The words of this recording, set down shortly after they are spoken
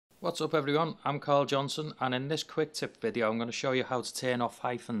What's up everyone, I'm Carl Johnson, and in this quick tip video I'm going to show you how to turn off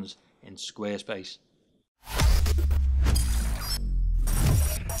hyphens in Squarespace.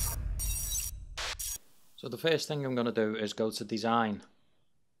 So the first thing I'm going to do is go to design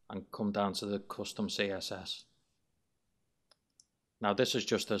and come down to the custom CSS. Now this is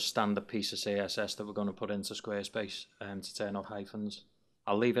just a standard piece of CSS that we're going to put into Squarespace to turn off hyphens.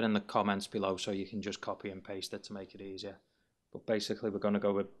 I'll leave it in the comments below so you can just copy and paste it to make it easier. But basically we're going to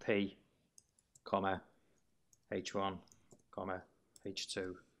go with P, comma, H1, comma,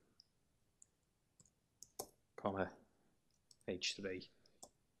 H2, comma, H3.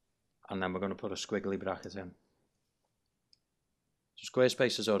 And then we're going to put a squiggly bracket in. So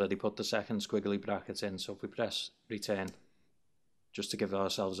Squarespace has already put the second squiggly bracket in, so if we press return, just to give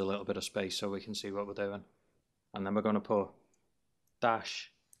ourselves a little bit of space so we can see what we're doing. And then we're going to put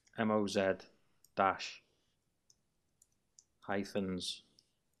dash, moz, dash, hyphens,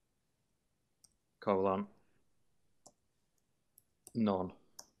 colon, none,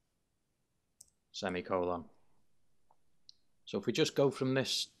 semicolon. So if we just go from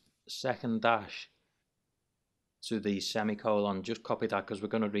this second dash to the semicolon, just copy that because we're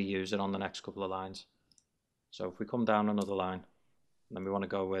going to reuse it on the next couple of lines. So if we come down another line, then we want to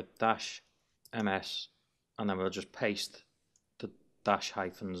go with dash ms, and then we'll just paste the dash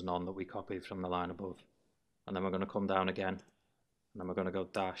hyphens none that we copied from the line above. And then we're going to come down again, and then we're going to go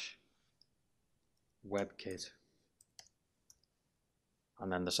dash webkit,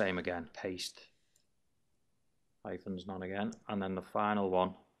 and then the same again, paste hyphens none again, and then the final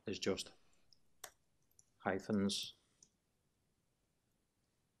one is just hyphens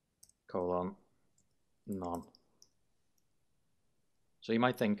colon none. So you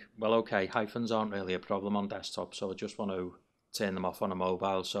might think, well okay, hyphens aren't really a problem on desktop, so I just want to turn them off on a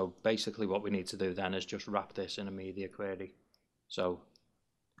mobile. So basically what we need to do then is just wrap this in a media query. So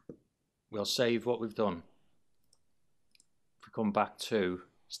we'll save what we've done. If we come back to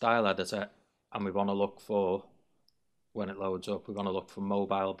style editor and we want to look for, when it loads up, we want to look for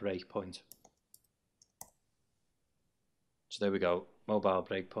mobile breakpoint. So there we go, mobile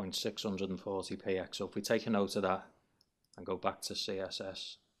breakpoint 640 px. So if we take a note of that and go back to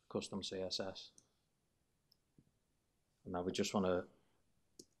CSS, custom CSS, and now we just want to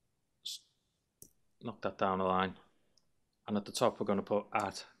knock that down a line, and at the top we're going to put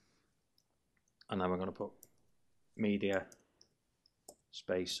add, and then we're going to put media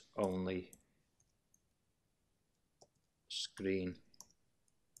space only screen,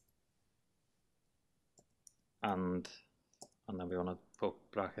 and then we want to put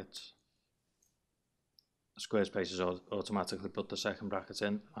brackets. Squarespace has automatically put the second bracket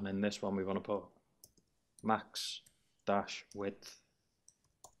in, and in this one we want to put max dash width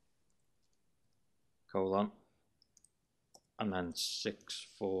colon and then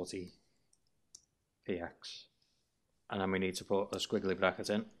 640 px, and then we need to put a squiggly bracket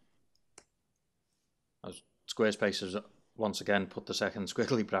in. As Squarespace has once again put the second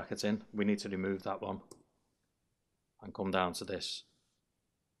squiggly bracket in, we need to remove that one and come down to this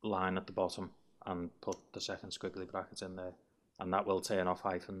line at the bottom and put the second squiggly bracket in there, and that will turn off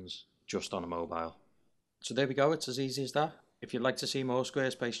hyphens just on a mobile. So there we go, it's as easy as that. If you'd like to see more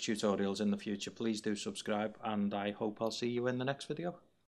Squarespace tutorials in the future, please do subscribe, and I hope I'll see you in the next video.